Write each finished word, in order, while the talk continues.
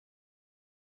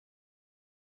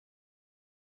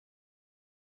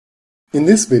In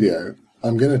this video,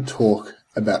 I'm going to talk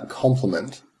about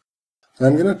complement, and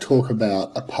I'm going to talk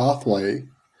about a pathway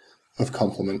of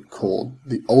complement called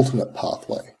the alternate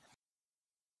pathway.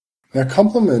 Now,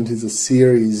 complement is a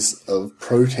series of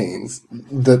proteins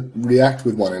that react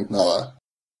with one another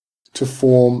to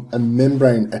form a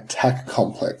membrane attack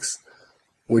complex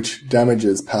which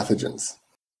damages pathogens.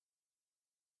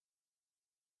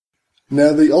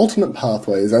 Now, the alternate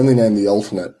pathway is only named the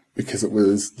alternate because it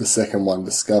was the second one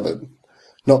discovered,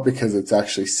 not because it's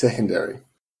actually secondary.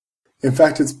 In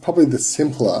fact, it's probably the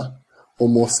simpler or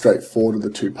more straightforward of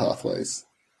the two pathways.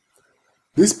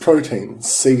 This protein,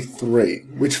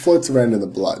 C3, which floats around in the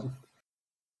blood,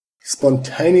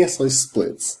 spontaneously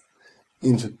splits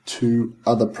into two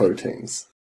other proteins.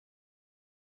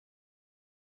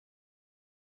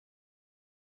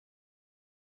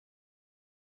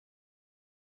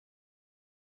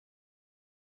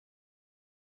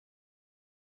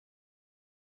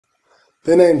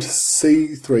 They're named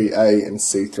C3A and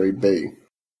C3B.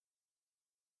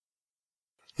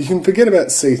 You can forget about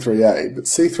C3A, but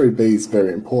C3B is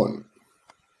very important.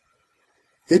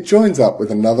 It joins up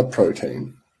with another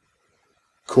protein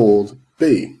called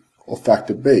B, or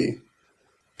factor B,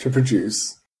 to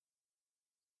produce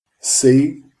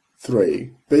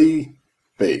C3BB.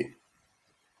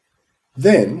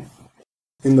 Then,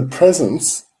 in the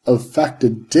presence of factor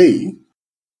D,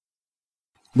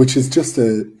 which is just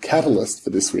a catalyst for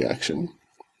this reaction,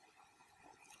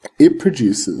 it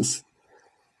produces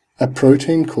a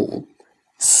protein called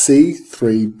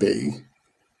C3BBB.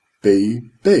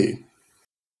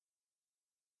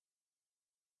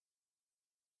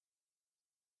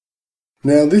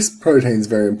 Now, this protein is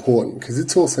very important because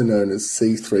it's also known as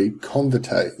C3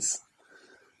 convertase.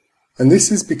 And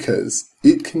this is because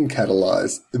it can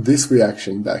catalyze this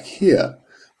reaction back here,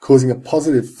 causing a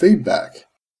positive feedback.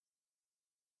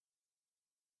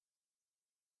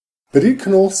 But it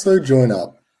can also join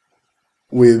up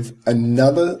with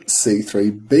another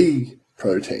C3b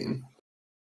protein.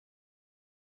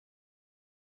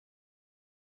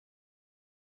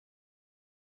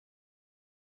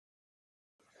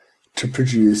 To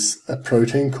produce a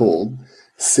protein called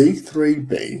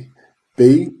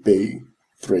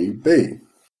C3bBB3B.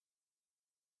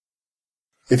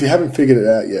 If you haven't figured it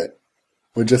out yet,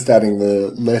 we're just adding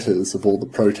the letters of all the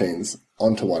proteins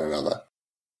onto one another.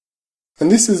 And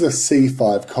this is a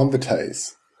C5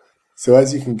 convertase, so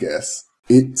as you can guess,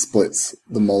 it splits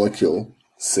the molecule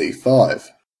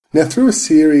C5. Now, through a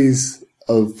series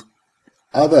of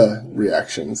other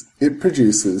reactions, it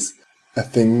produces a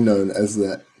thing known as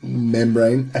the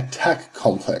membrane attack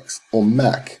complex, or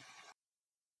MAC.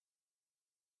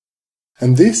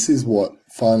 And this is what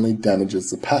finally damages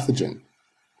the pathogen.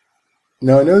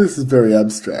 Now, I know this is very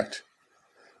abstract,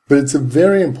 but it's a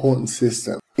very important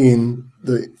system in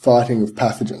the fighting of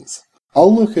pathogens.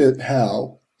 I'll look at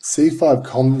how C5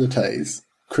 convertase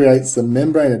creates the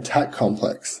membrane attack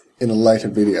complex in a later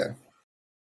video.